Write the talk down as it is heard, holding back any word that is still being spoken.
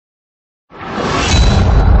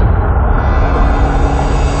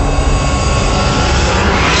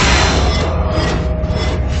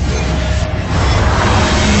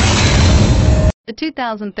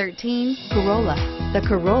2013 Corolla. The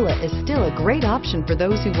Corolla is still a great option for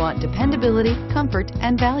those who want dependability, comfort,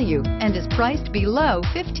 and value, and is priced below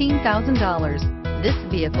 $15,000. This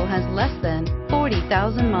vehicle has less than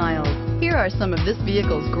 40,000 miles. Here are some of this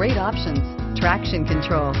vehicle's great options: traction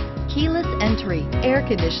control, keyless entry, air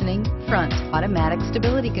conditioning, front, automatic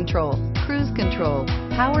stability control, cruise control,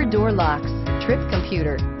 power door locks, trip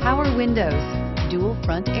computer, power windows, dual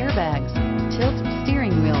front airbags, tilt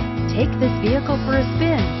steering wheel. Take this vehicle for a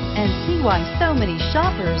spin and see why so many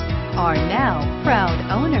shoppers are now proud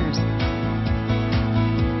owners.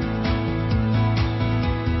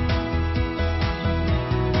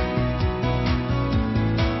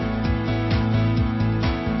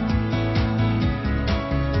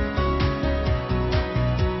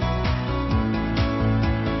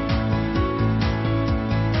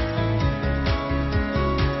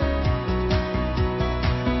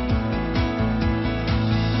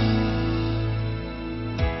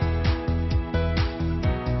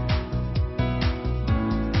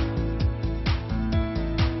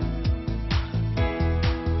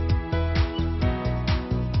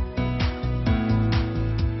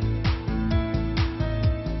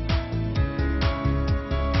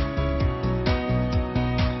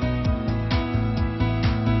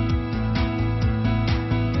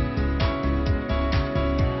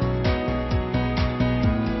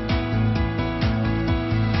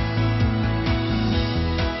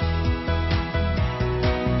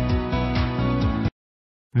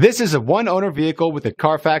 This is a one-owner vehicle with a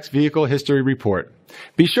Carfax Vehicle History Report.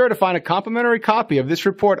 Be sure to find a complimentary copy of this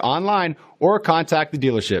report online or contact the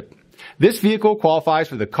dealership. This vehicle qualifies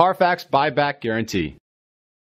for the Carfax Buyback Guarantee.